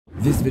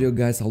this video,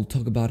 guys, I'll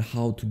talk about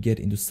how to get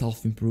into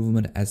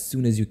self-improvement as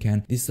soon as you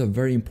can. This is a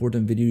very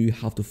important video you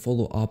have to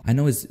follow up. I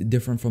know it's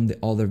different from the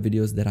other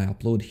videos that I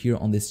upload here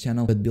on this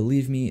channel, but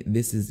believe me,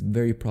 this is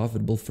very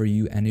profitable for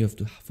you and you have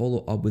to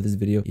follow up with this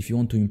video if you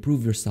want to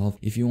improve yourself,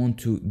 if you want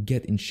to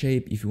get in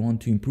shape, if you want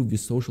to improve your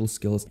social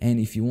skills, and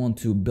if you want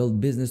to build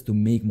business to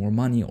make more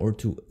money or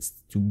to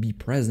be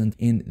present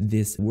in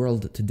this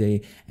world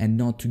today and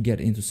not to get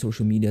into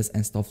social medias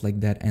and stuff like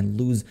that and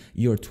lose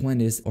your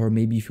 20s, or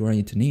maybe if you are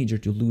a teenager,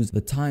 to lose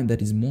the time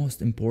that is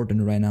most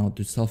important right now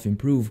to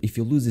self-improve. If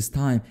you lose this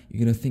time, you're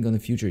gonna think on the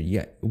future,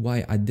 yeah,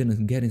 why I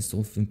didn't get in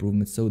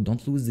self-improvement. So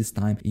don't lose this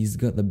time. It's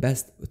got the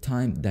best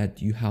time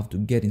that you have to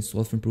get in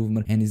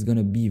self-improvement, and it's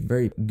gonna be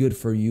very good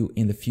for you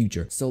in the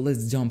future. So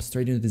let's jump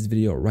straight into this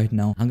video right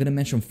now. I'm gonna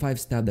mention 5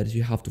 steps that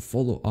you have to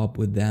follow up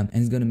with them,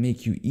 and it's gonna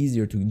make you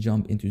easier to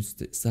jump into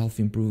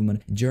self-improvement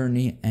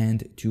journey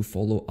and to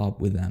follow up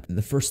with them.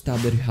 The first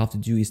step that you have to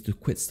do is to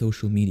quit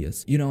social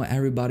medias. You know,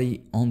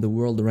 everybody on the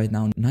world right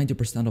now,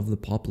 90% of the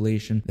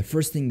population, the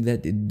first thing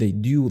that they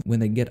do when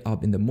they get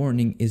up in the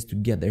morning is to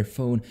get their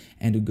phone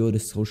and to go to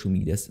social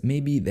medias.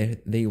 Maybe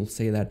they will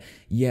say that,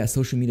 yeah,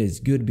 social media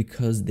is good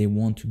because they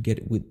want to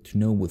get to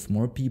know with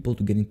more people,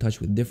 to get in touch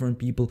with different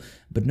people.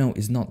 But no,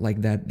 it's not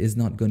like that. It's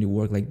not going to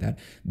work like that,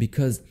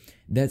 because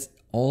that's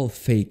all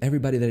fake.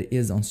 Everybody that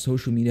is on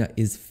social media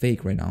is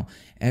fake right now.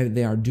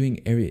 They are doing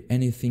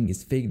anything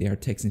is fake. They are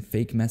texting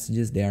fake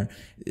messages. They are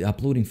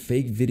uploading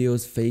fake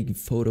videos, fake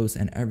photos,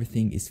 and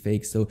everything is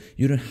fake. So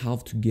you don't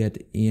have to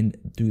get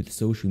into the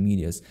social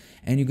medias,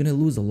 and you're gonna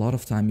lose a lot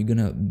of time. You're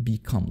gonna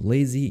become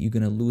lazy. You're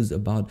gonna lose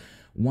about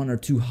 1 or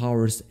 2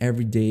 hours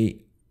every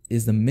day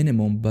is the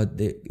minimum, but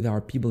there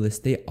are people that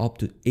stay up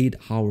to 8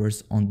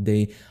 hours on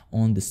day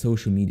on the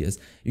social medias.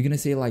 You're gonna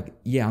say like,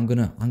 yeah, I'm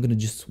gonna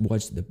just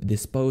watch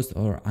this post,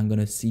 or I'm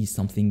gonna see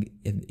something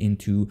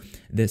into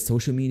the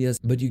social medias,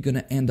 but you're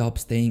gonna end up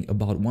staying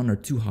about 1 or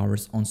 2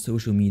 hours on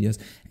social medias,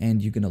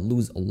 and you're gonna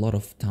lose a lot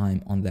of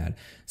time on that.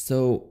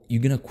 So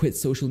you're gonna quit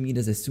social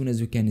medias as soon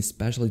as you can,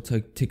 especially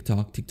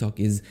TikTok. TikTok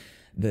is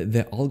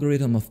the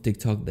algorithm of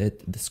TikTok, that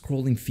the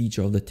scrolling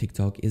feature of the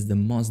TikTok is the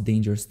most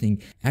dangerous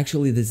thing.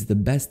 Actually, this is the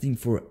best thing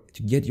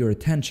to get your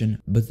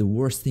attention, but the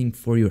worst thing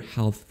for your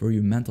health, for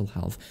your mental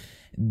health,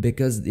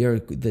 because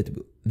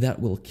that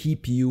will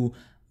keep you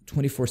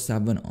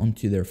 24/7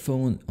 onto their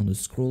phone, on the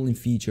scrolling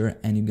feature,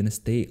 and you're gonna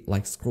stay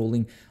like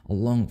scrolling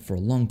along for a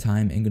long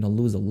time and gonna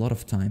lose a lot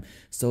of time.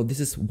 So this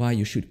is why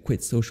you should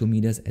quit social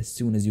medias as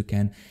soon as you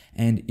can.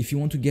 And if you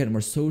want to get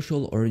more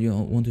social, or you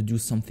want to do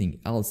something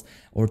else,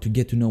 or to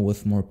get to know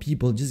with more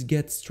people, just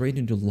get straight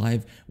into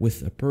live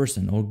with a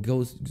person, or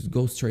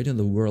go straight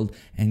into the world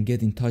and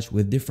get in touch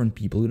with different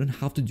people. You don't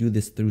have to do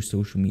this through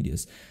social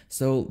medias.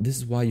 So this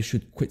is why you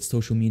should quit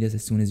social medias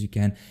as soon as you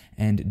can,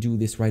 and do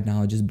this right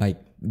now just by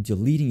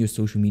deleting your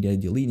social media,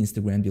 delete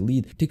Instagram,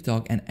 delete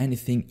TikTok, and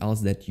anything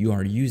else that you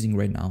are using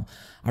right now.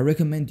 I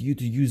recommend you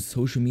to use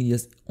social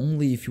medias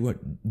only if you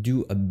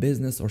do a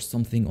business or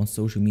something on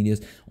social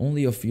medias,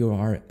 only if you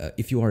are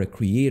a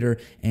creator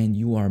and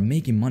you are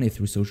making money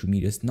through social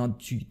medias, not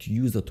to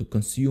use it to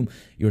consume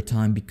your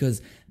time.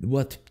 Because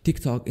what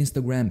TikTok,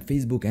 Instagram,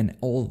 Facebook, and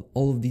all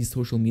of these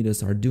social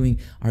medias are doing,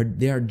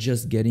 they are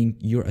just getting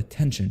your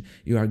attention.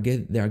 They are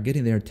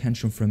getting their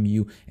attention from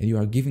you, and you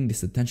are giving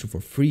this attention for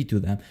free to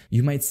them.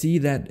 You might see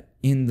that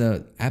in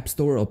the App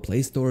Store or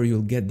Play Store,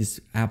 you'll get this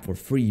app for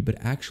free, but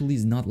actually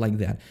it's not like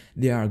that.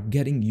 They are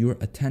getting your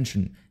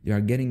attention. They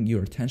are getting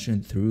your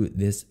attention through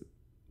this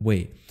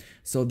way.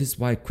 So this is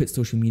why quit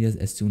social media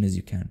as soon as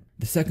you can.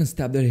 The second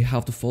step that you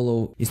have to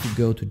follow is to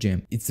go to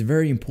gym. It's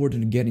very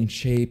important to get in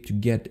shape, to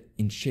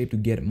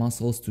get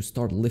muscles, to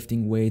start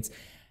lifting weights,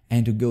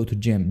 and to go to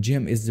gym.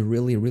 Gym is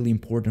really, really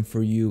important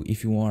for you.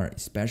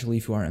 Especially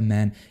if you are a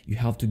man, you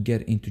have to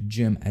get into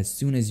gym as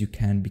soon as you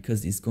can,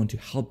 because it's going to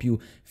help you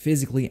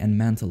physically and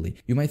mentally.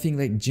 You might think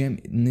like gym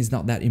is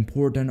not that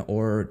important,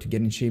 or to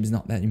get in shape is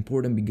not that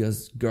important,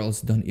 because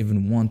girls don't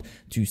even want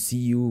to see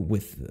you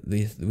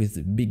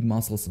with big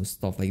muscles and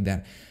stuff like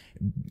that.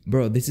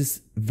 Bro, this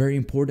is very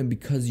important,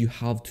 because you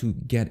have to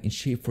get in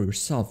shape for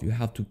yourself. You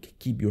have to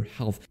keep your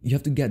health. You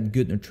have to get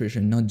good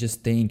nutrition, not just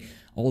staying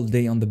all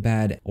day on the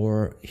bed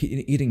or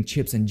eating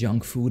chips and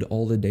junk food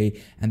all the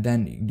day, and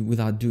then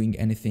without doing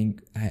anything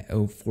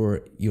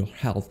for your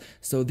health.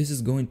 So this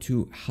is going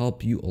to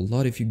help you a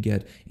lot if you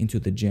get into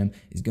the gym.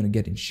 It's going to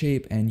get in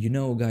shape. And you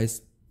know,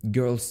 guys,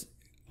 girls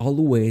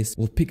always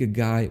will pick a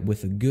guy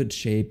with a good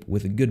shape,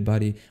 with a good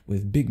body,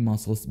 with big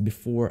muscles,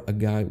 before a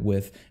guy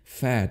with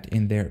fat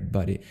in their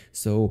body.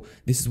 So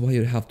this is why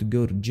you have to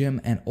go to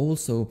gym, and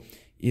also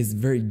is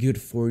very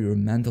good for your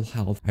mental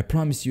health. I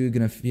promise you're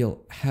gonna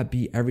feel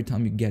happy every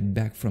time you get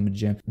back from a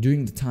gym.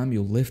 During the time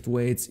you lift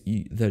weights,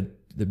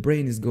 the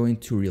brain is going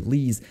to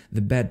release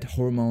the bad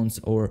hormones,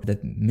 or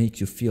that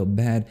make you feel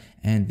bad,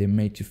 and they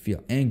make you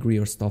feel angry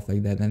or stuff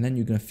like that, and then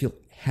you're gonna feel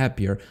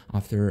happier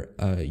after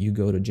you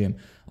go to gym.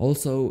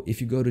 Also, if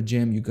you go to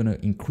gym, you're gonna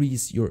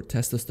increase your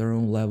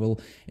testosterone level.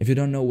 If you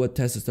don't know what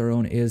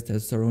testosterone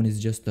is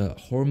just a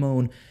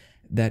hormone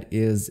that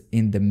is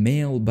in the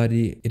male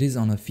body. It is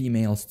on the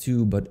females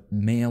too, but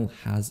male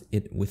has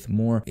it with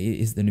more. It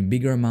is the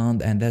bigger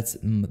amount, and that's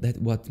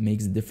what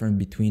makes the difference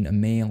between a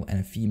male and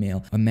a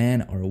female, a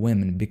man or a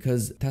woman,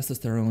 because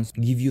testosterone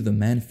give you the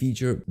man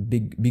feature,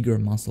 bigger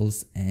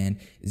muscles, and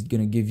it's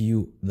gonna give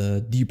you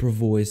the deeper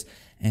voice,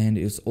 and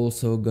it's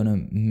also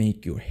gonna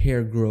make your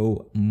hair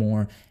grow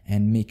more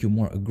and make you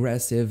more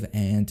aggressive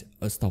and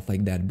stuff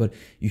like that. But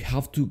you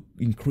have to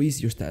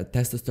increase your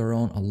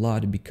testosterone a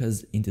lot,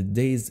 because in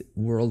today's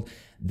world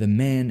the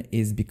man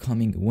is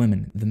becoming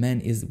women. The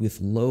man is with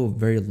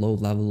very low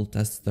level of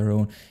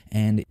testosterone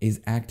and is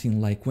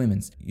acting like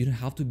women. You don't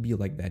have to be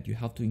like that. You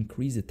have to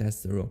increase the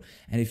testosterone.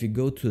 And if you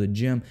go to the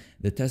gym,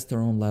 the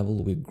testosterone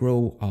level will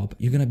grow up.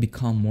 You're gonna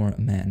become more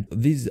a man.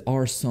 These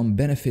are some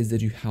benefits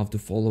that you have to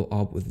follow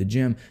up with the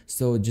gym.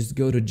 So just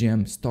go to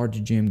gym, start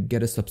the gym,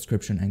 get a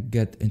subscription, and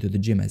get into the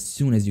gym as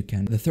soon as you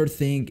can. The third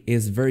thing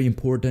is very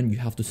important. You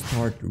have to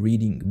start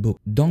reading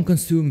books. Don't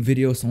consume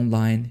videos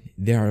online.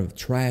 They are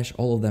trash.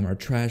 All of them are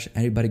trash.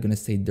 Everybody gonna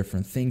say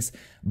different things,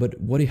 but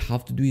what you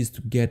have to do is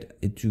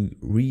to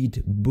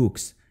read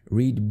books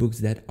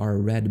that are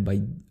read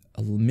by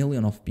a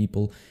million of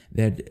people,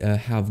 that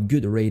have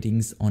good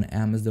ratings on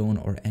Amazon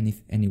or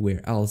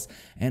anywhere else.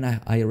 And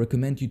I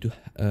recommend you to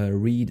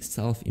read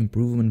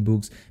self-improvement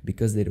books,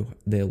 because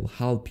they'll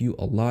help you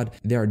a lot.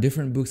 There are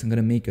different books. I'm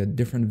gonna make a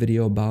different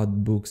video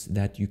about books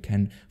that you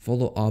can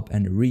follow up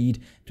and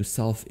read to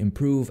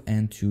self-improve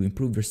and to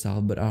improve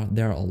yourself. But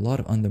there are a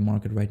lot on the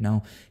market right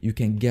now. You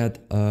can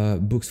get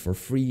books for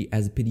free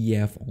as a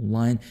PDF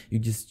online. You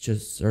just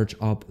search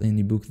up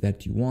any book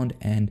that you want,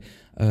 and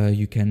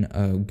you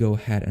can go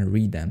ahead and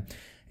read them.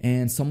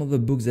 And some of the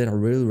books that I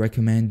really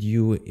recommend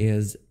you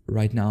is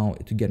right now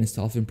to get in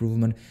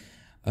self-improvement.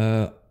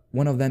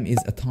 One of them is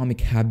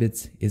Atomic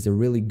Habits. Is a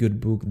really good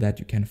book that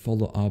you can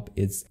follow up.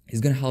 It's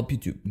gonna help you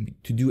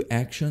to do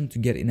action, to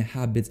get in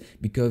habits,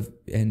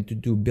 and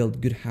to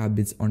build good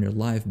habits on your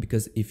life.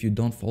 Because if you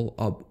don't follow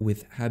up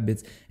with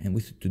habits and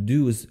with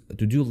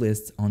to-do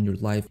lists on your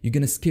life, you're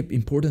gonna skip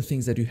important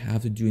things that you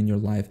have to do in your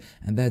life,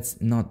 and that's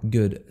not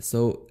good.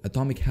 So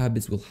Atomic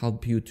Habits will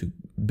help you to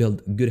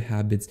build good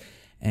habits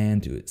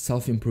and to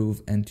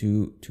self-improve and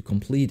to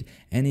complete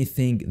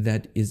anything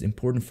that is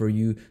important for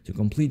you, to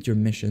complete your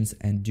missions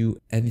and do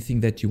anything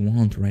that you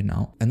want right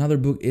now. Another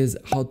book is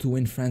How to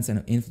Win Friends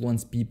and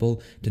Influence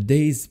People.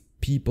 Today's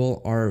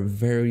people are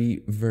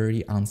very,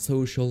 very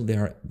unsocial.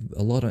 There are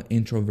a lot of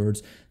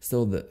introverts.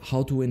 So the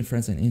How to Win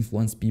Friends and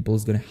Influence People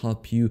is going to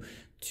help you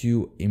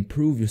to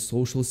improve your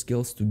social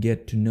skills, to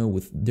get to know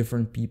with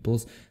different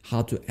peoples,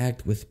 how to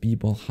act with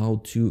people, how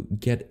to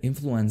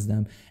influence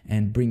them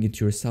and bring it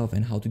to yourself,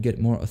 and how to get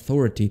more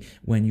authority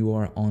when you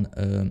are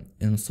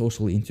in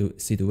social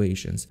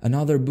situations.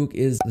 Another book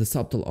is The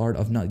Subtle Art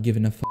of Not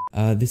Giving a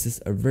Fuck. This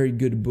is a very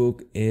good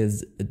book.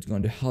 It's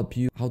going to help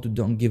you how to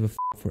don't give a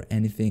fuck for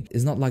anything.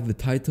 It's not like the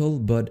title,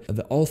 but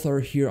the author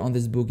here on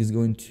this book is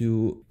going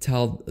to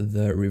tell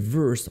the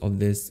reverse of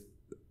this.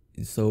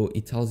 So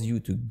it tells you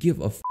to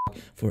give a fuck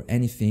for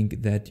anything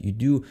that you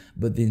do,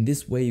 but in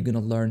this way you're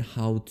gonna learn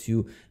how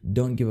to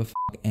don't give a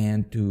fuck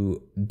and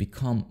to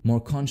become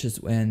more conscious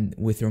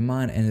with your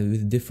mind and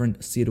with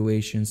different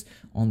situations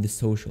on the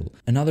social.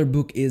 Another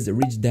book is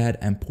Rich Dad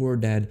and Poor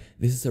Dad.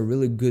 This is a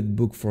really good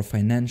book for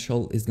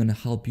financial. It's gonna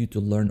help you to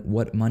learn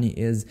what money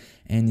is,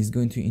 and it's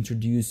going to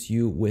introduce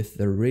you with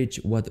the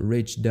rich, what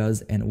rich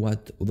does and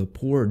what the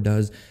poor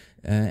does.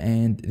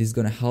 And it is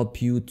going to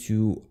help you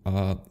to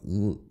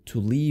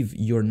leave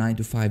your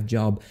 9-to-5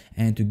 job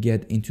and to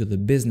get into the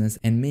business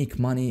and make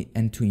money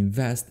and to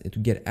invest, to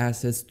get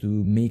assets, to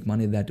make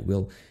money that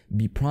will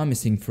be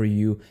promising for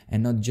you,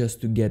 and not just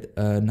to get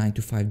a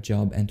 9-to-5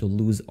 job and to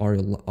lose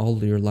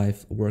all your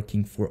life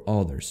working for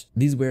others.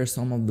 These were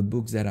some of the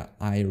books that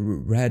I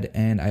read,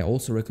 and I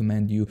also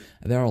recommend you.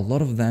 There are a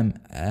lot of them,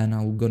 and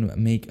I'm going to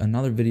make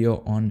another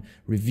video on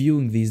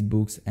reviewing these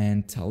books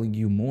and telling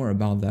you more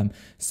about them.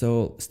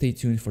 So stay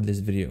tuned for this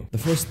video. The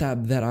first step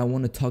that I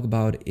want to talk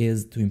about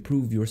is to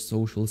improve your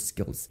social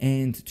skills.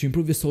 And to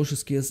improve your social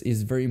skills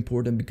is very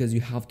important, because you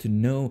have to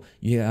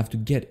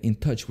get in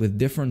touch with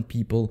different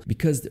people,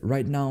 because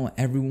right now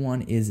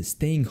everyone is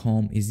staying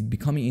home, is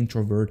becoming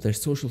introvert. Their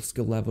social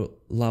skill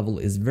level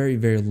is very,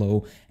 very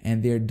low,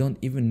 and they don't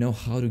even know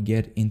how to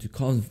get into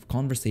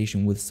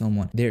conversation with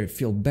someone. They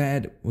feel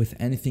bad with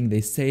anything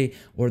they say,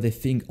 or they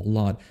think a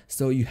lot.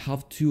 So you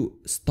have to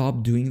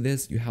stop doing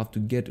this. You have to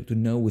get to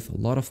know with a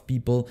lot of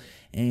people,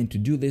 and to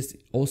do this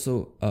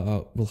also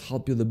will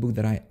help you the book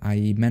that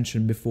I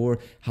mentioned before,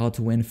 How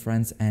to Win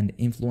Friends and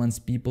Influence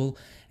People.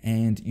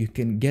 And you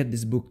can get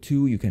this book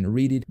too, you can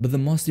read it. But the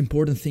most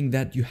important thing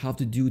that you have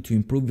to do to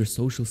improve your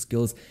social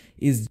skills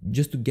is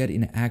just to get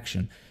in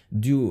action.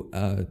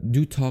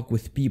 do talk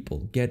with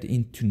people, get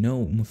into know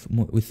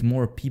with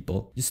more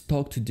people, just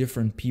talk to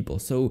different people.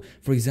 So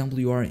for example,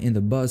 you are in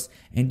the bus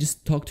and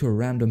just talk to a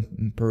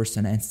random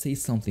person and say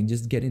something,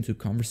 just get into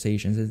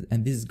conversations,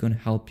 and this is going to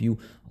help you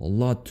a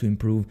lot to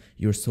improve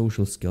your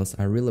social skills.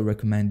 I really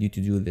recommend you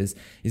to do this.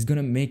 It's going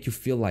to make you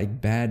feel like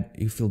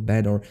you feel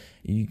bad, or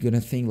you're going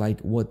to think like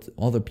what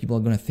other people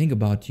are going to think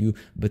about you,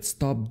 but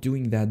stop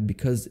doing that,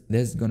 because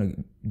that's going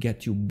to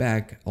get you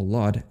back a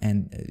lot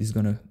and is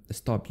going to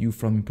stop you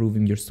from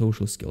improving your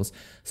social skills.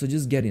 So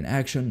just get in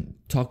action,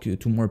 talk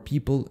to more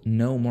people,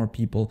 know more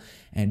people,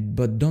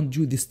 but don't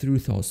do this through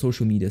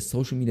social media.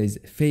 Social media is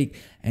fake,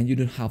 and you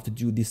don't have to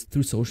do this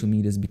through social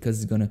medias,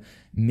 because it's going to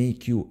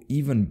make you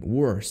even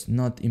worse,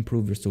 not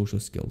improve your social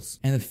skills.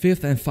 And the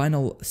fifth and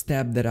final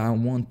step that I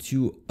want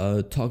to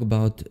talk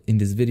about in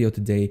this video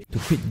today, to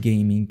quit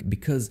gaming,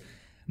 because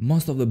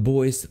most of the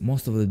boys,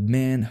 most of the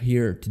men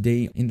here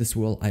today in this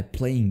world are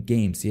playing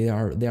games. They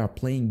are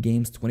playing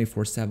games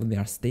 24/7. They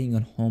are staying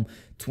at home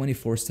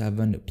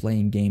 24/7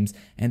 playing games,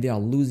 and they are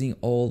losing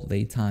all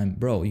their time.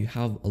 Bro, you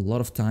have a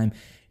lot of time,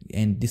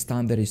 and this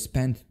time that is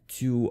spent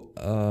to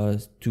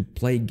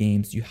play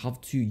games, you have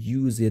to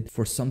use it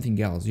for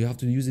something else. You have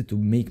to use it to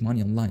make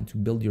money online, to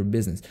build your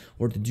business,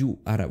 or to do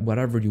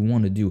whatever you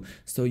want to do.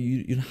 So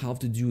you don't have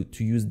to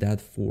use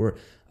that for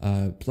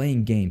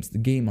playing games. The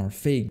game are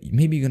fake.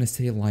 Maybe you're gonna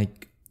say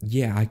like,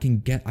 yeah, I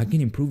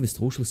can improve the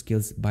social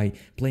skills by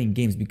playing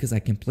games, because I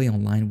can play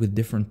online with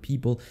different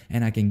people,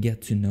 and I can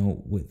get to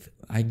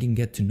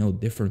know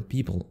different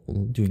people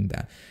doing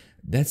that.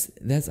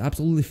 That's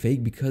absolutely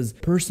fake, because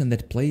person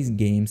that plays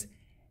games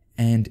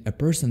and a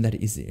person that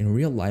is in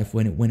real life,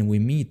 when we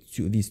meet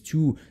these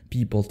two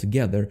people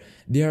together,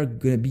 they are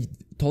gonna be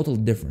totally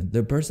different.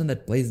 The person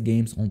that plays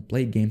games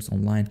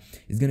online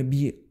is gonna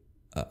be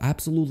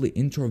absolutely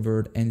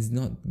introvert, and is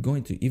not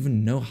going to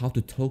even know how to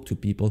talk to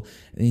people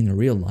in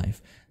real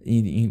life.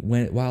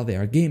 While they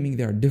are gaming,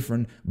 they are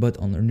different, but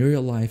in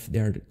real life they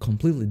are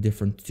completely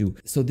different too.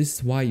 So this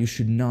is why you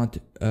should not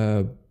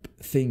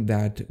think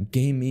that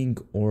gaming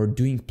or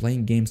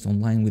playing games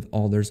online with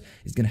others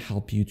is going to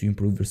help you to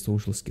improve your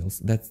social skills.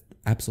 That's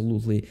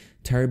absolutely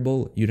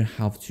terrible. You don't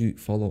have to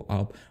follow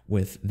up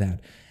with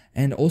that.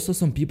 And also,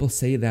 some people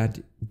say that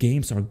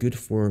games are good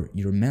for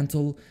your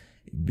mental,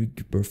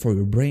 for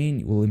your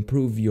brain, will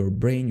improve your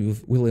brain,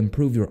 will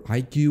improve your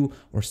IQ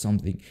or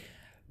something.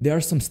 There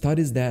are some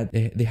studies that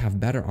they have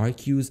better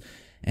IQs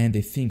and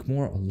they think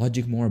more,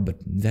 logic more, but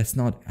that's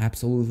not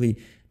absolutely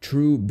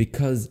true,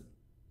 because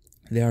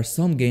there are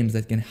some games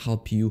that can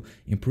help you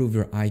improve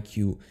your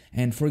IQ.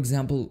 And for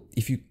example,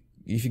 if you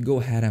go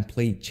ahead and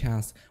play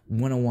chess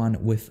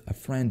one-on-one with a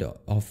friend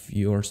of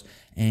yours,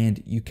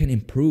 and you can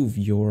improve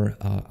your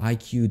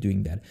IQ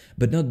doing that,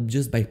 but not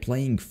just by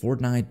playing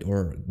Fortnite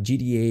or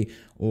GTA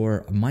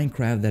or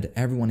Minecraft that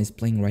everyone is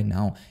playing right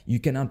now. You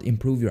cannot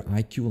improve your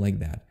IQ like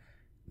that.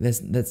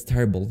 That's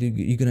terrible.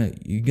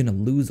 You're gonna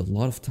lose a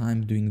lot of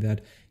time doing that.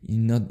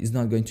 It's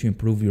not going to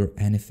improve your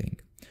anything.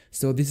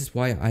 So this is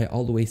why I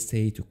always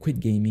say to quit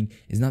gaming.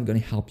 Is not going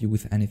to help you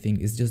with anything.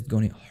 It's just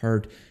going to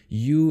hurt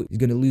you. It's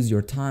going to lose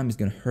your time. It's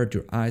going to hurt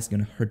your eyes. It's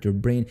going to hurt your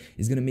brain.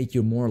 It's going to make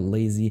you more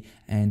lazy,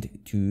 and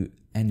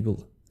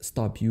will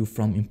stop you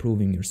from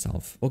improving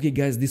yourself. Okay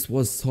guys, this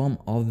was some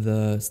of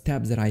the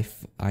steps that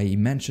I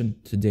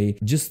mentioned today.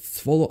 Just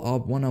follow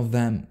up one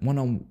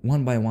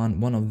by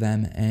one of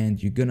them,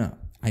 and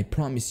I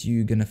promise you,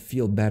 you're gonna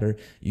feel better.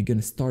 You're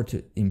gonna start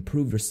to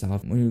improve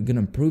yourself. When you're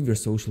gonna improve your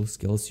social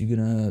skills, you're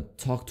gonna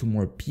talk to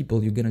more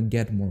people, you're gonna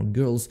get more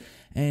girls,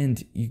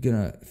 and you're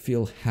gonna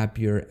feel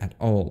happier at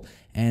all.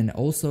 And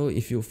also,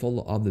 if you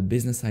follow up the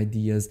business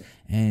ideas,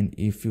 and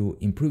if you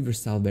improve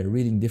yourself by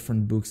reading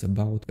different books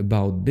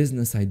about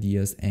business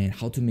ideas and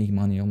how to make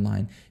money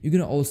online, you're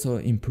gonna also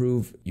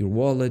improve your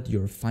wallet,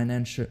 your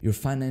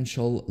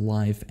financial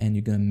life, and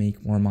you're gonna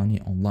make more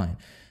money online.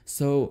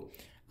 So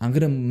I'm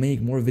gonna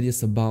make more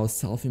videos about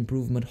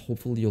self-improvement.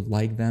 Hopefully you'll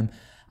like them.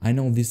 I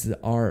know these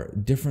are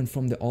different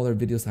from the other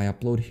videos I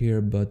upload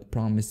here, but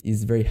promise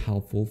is very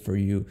helpful for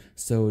you.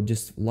 So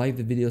just like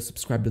the video,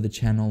 subscribe to the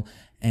channel,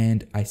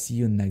 and I see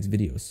you in the next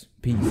videos.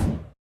 Peace.